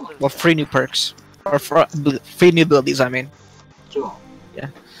signal booster? Well, 3 new perks. Or 3 new abilities, I mean. Cool. Yeah.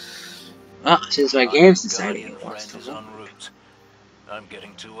 Well, since my game's deciding it wants friend is to. en route. I'm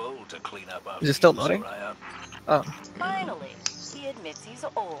getting too old to clean up after Is it still you, loading? Soraya. Oh. Finally, he admits he's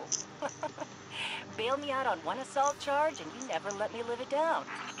old. Bail me out on one assault charge and you never let me live it down.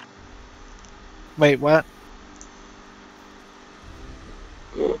 Wait, what?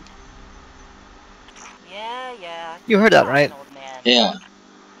 Yeah. You heard that, right? Old man. Yeah.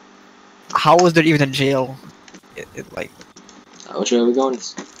 How was there even a jail? Like, Which way are we going?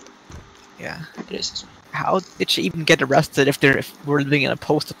 yeah. It is this way. How did she even get arrested if we're living in a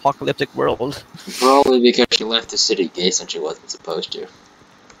post-apocalyptic world? Probably because she left the city gates when she wasn't supposed to.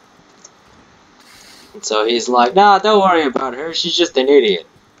 And so he's like, nah, don't worry about her, she's just an idiot.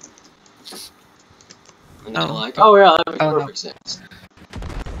 And they're like, oh yeah, that makes perfect sense.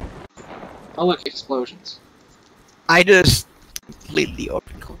 Oh look, explosions. I just completely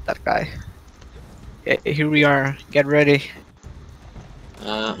overcooked that guy. Yeah, here we are. Get ready. Hang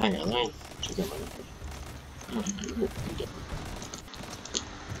on, let me check out my...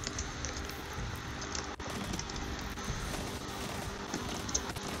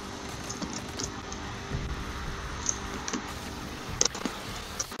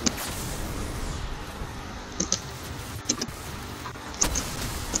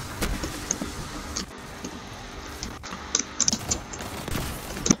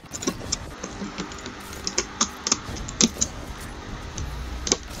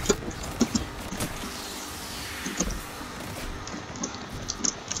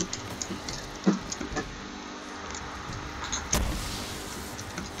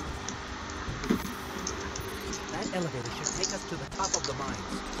 That elevator should take us to the top of the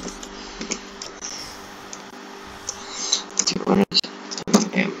mine. What is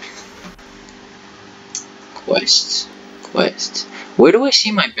it? Quest. Where do I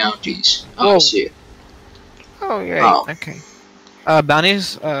see my bounties? Oh, I see it. Oh, yeah. Oh. Okay.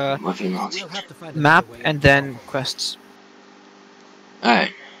 Bounties, Muffin Mouse. We'll have to find a map, better way and to then go. quests.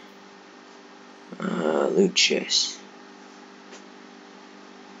 Alright. Loot chest.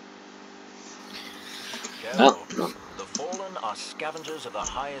 Carol, Oh, the Fallen are scavengers of the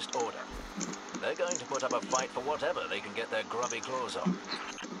highest order. They're going to put up a fight for whatever they can get their grubby claws on.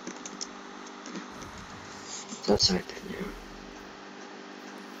 that's right there.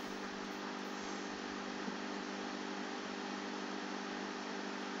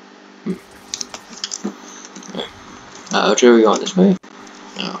 Yeah. Which way are we going? This way?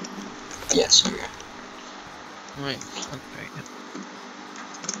 No. Yes, okay. Right. Okay.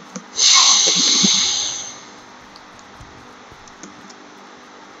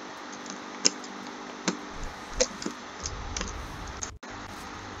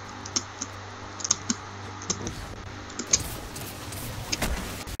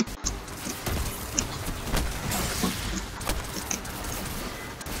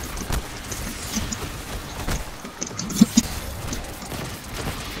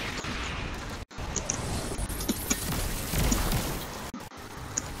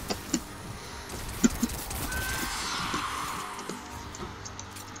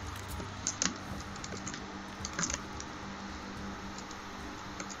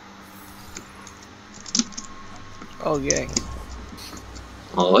 Oh, yay.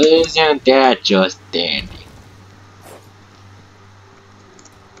 Oh, isn't that just dandy?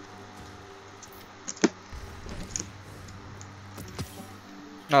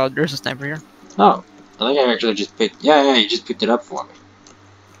 Oh, there's a sniper here. Oh, I think I actually just picked. Yeah, you just picked it up for me.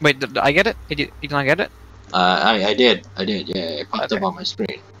 Wait, did I get it? You did not get it? I did. Yeah, it popped up Okay. on my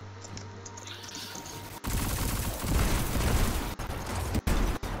screen.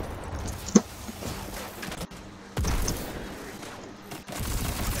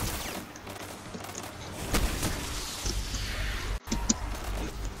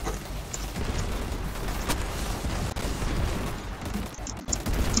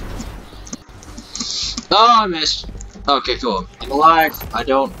 Oh, I missed. Okay, cool. I'm alive. I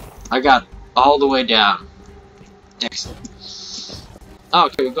got all the way down. Excellent. Oh,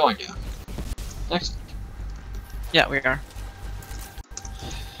 okay, we're going down. Excellent. Yeah, we are.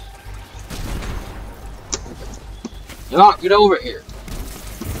 Oh, get over here.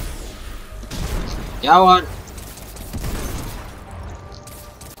 Go on.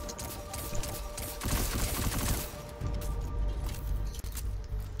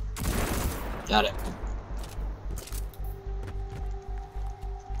 Got it.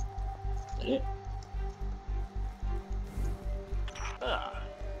 Is that it?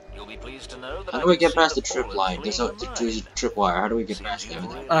 You'll be pleased to know that How do we get past the trip line? There's a tripwire. How do we get past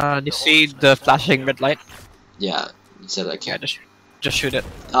everything? You see the flashing red light? Yeah, you said I Yeah, can't. just shoot it.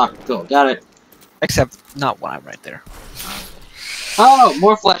 Ah, cool. Got it. Except not when I'm right there. Oh,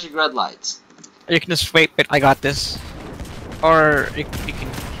 more flashing red lights. You can just wait, but I got this. Or you can.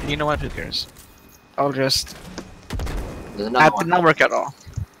 You know what? Who cares? I'll just. There's another That one. did not work at all.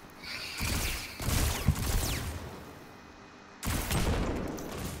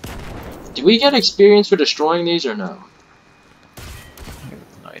 Did we get experience for destroying these or no?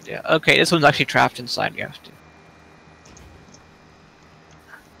 No idea. Okay, this one's actually trapped inside. You have to.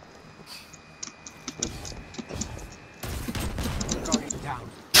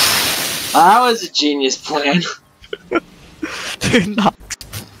 That was a genius plan. Did not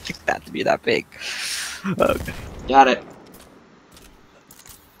expect that to be that big. Okay. Got it.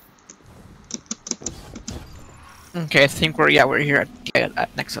 Okay, I think we're here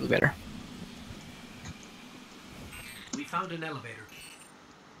at next elevator. We found an elevator.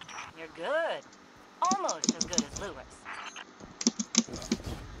 You're good. Almost as good as Lewis.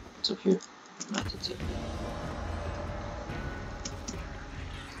 So here. That's it.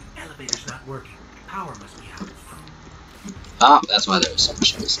 Elevator's not working. Power must be out. Ah, that's why there was so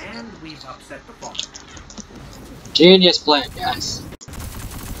much space. And we've upset the fault. Genius plan, guys.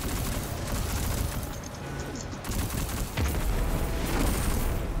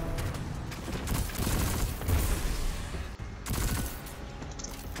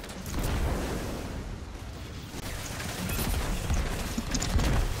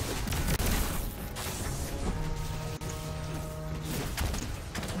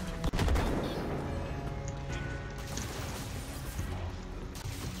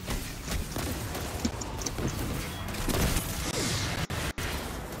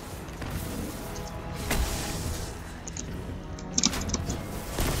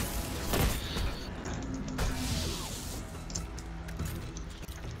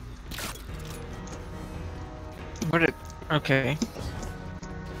 Where did? Okay.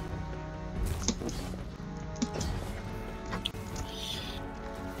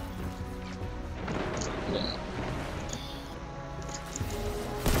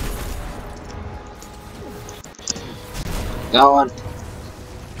 Go on.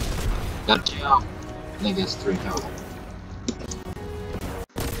 Got two. I think it's 3 total.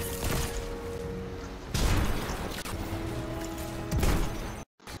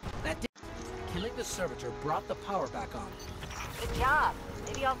 Killing the servitor brought the power back on. Good job.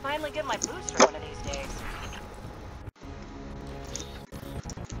 Maybe I'll finally get my booster one of these days.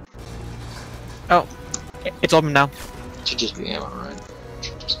 Oh, it's open now. Should just be ammo, right?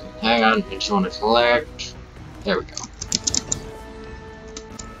 Should just be. Hang on, I just want to collect. There we go.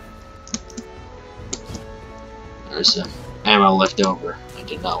 There's some ammo left over. I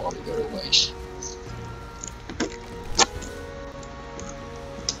did not want to go to waste.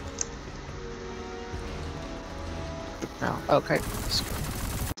 Oh, okay.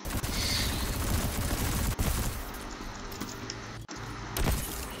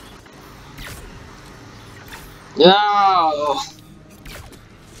 No!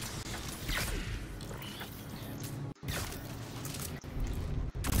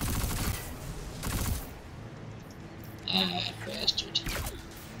 Ah, bastard.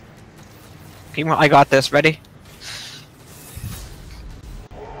 People, I got this. Ready?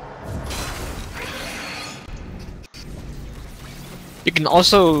 You can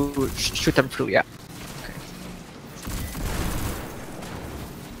also shoot them through, yeah. Okay.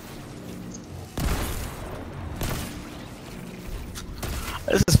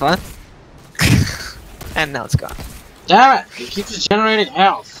 This is fun. And now it's gone. Damn it! It keeps generating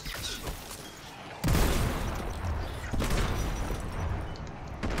health.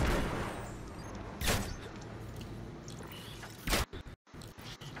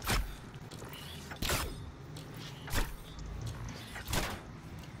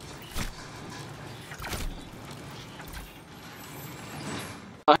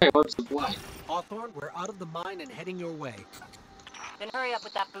 Okay, what's the Blight? Hawthorne, we're out of the mine and heading your way. Then hurry up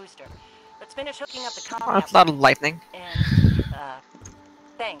with that booster. Let's finish hooking up the Oh, comm that's a lot of lightning. And,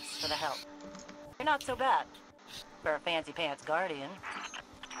 thanks for the help. You're not so bad. For a fancy pants guardian.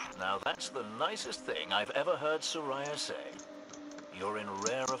 Now that's the nicest thing I've ever heard Soraya say. You're in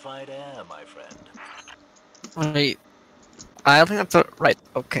rarefied air, my friend. Wait. I don't think that's the right.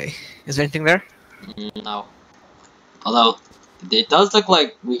 Okay. Is there anything there? No. Although, it does look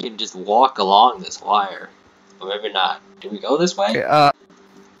like we can just walk along this wire. Or maybe not. Do we go this way? Okay,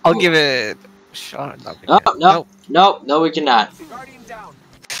 I'll give it a shot. No, we No, can't. no, no, no, we cannot. Guardian down.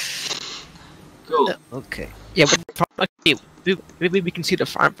 Cool. Okay. Yeah, but okay, maybe we can see the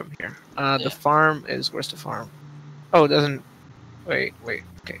farm from here. The farm is where's the farm? Oh, it doesn't. Wait.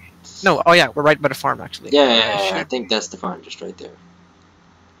 Okay. No. Oh yeah, we're right by the farm actually. Yeah, I think that's the farm just right there.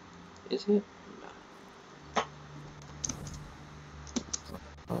 Is it?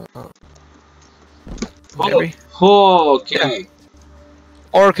 Maybe. Oh, okay.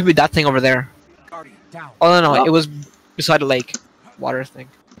 Or it could be that thing over there. Guardian down. Oh no, Oh. it was beside the lake, water thing.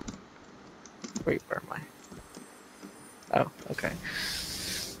 Wait, where am I? Oh, okay.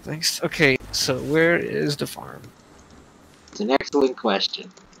 Thanks. Okay, so where is the farm? It's an excellent question.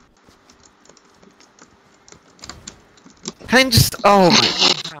 Can I just? Oh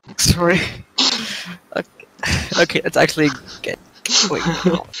my. Sorry. Okay, let's actually get. Wait.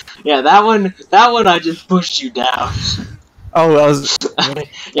 No. Yeah, that one I just pushed you down. Oh, that was.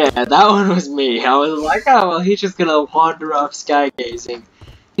 Yeah, that one was me. I was like, oh, well, he's just gonna wander off sky gazing.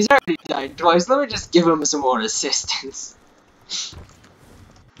 He's already died twice, let me just give him some more assistance.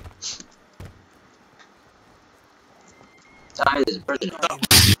 Die this person.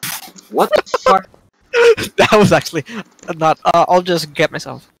 What the fuck? That was actually not. I'll just get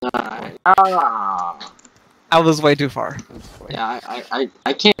myself. Ah. I was way too far. Yeah,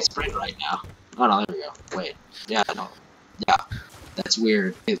 I can't sprint right now. Oh no, there we go. Wait. Yeah, no. Yeah. That's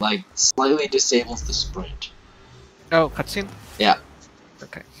weird. It like slightly disables the sprint. Oh, cutscene? Yeah.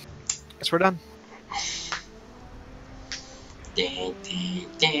 Okay. Guess we're done. Do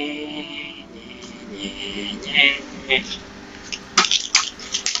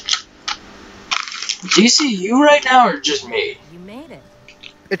you see you right now or just me? You made it.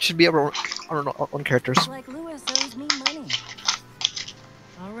 It should be on characters. Like Lewis owes me money.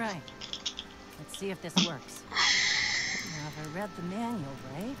 Alright. Let's see if this works. Now, if I read the manual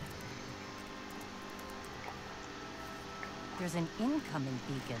right, there's an incoming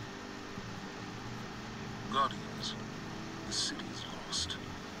beacon. Guardians, the city is lost.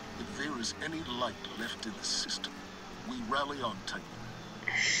 If there is any light left in the system, we rally on Titan.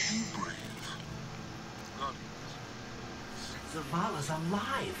 Be brave. Guardians. Zavala's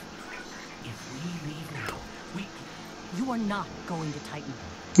alive. If we leave now, we... You are not going to Titan.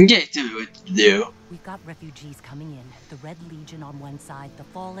 Get to what to do. We've got refugees coming in. The Red Legion on one side, the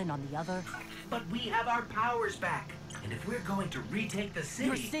Fallen on the other. But we have our powers back. And if we're going to retake the city...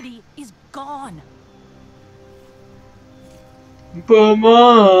 Your city is gone. But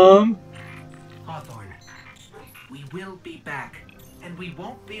Mom! Hawthorne, we will be back. And we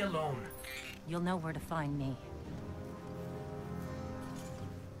won't be alone. You'll know where to find me.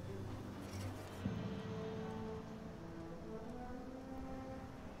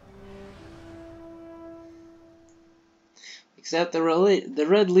 Except the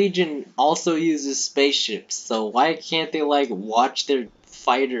Red Legion also uses spaceships, so why can't they like watch their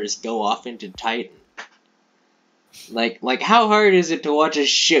fighters go off into Titan? Like how hard is it to watch a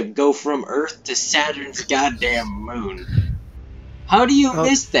ship go from Earth to Saturn's goddamn moon? How do you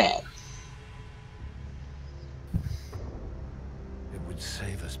miss that? It would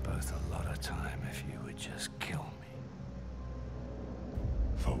save us both a lot of time if you would just kill me.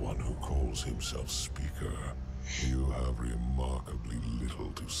 For one who calls himself Speaker, you have remarkably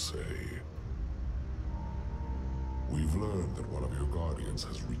little to say. We've learned that one of your guardians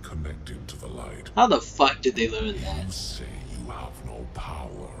has reconnected to the light. How the fuck did they learn that? You say you have no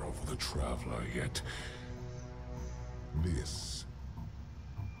power over the Traveler, yet this.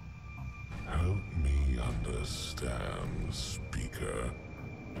 Help me understand, Speaker.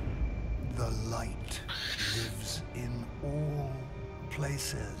 The light lives in all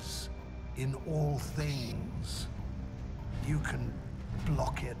places, in all things. You can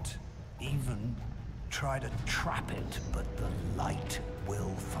block it, even try to trap it, but the light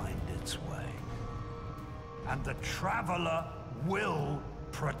will find its way. And the Traveler will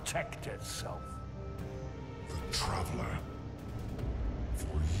protect itself. The Traveler.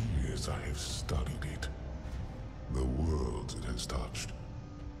 For years I have studied it. The worlds it has touched.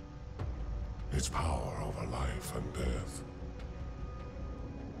 Its power over life and death.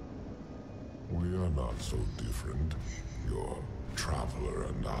 We are not so different, your Traveler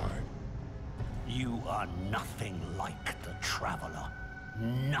and I. You are nothing like the Traveler.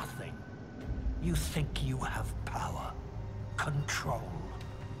 Nothing. You think you have power, control.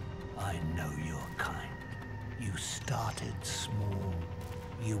 I know your kind. You started small.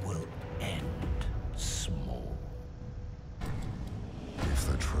 You will end small.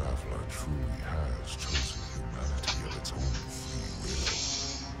 If the Traveler truly has chosen humanity of its own free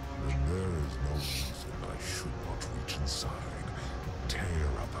will, then there is no reason I should not reach inside, tear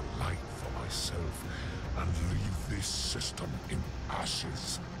out the light for myself, and leave this system in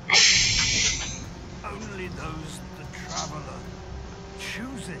ashes. Only those the Traveler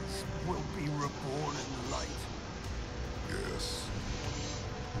chooses will be reborn in the light. Yes.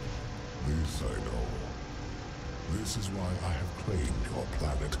 This I know. This is why I have claimed your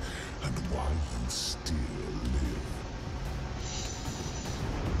planet, and why you still live.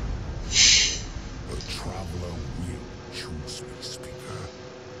 The Traveler will choose me, Speaker.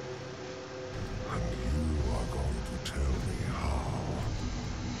 And you are going to tell me how.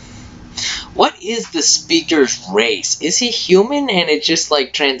 What is the Speaker's race? Is he human and it just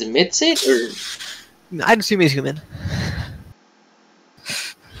like transmits it, or I'd assume he's human.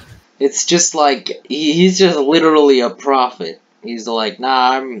 it's just like he's just literally a prophet? He's like,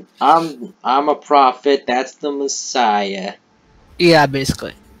 nah, I'm a prophet. That's the Messiah. Yeah,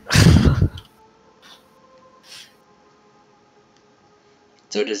 basically.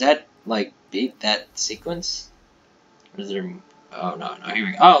 So does that like beat that sequence? Or is there? Oh no, here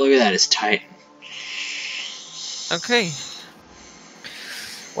we go. Oh, look at that! It's Titan. Okay.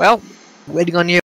 Well, waiting on you.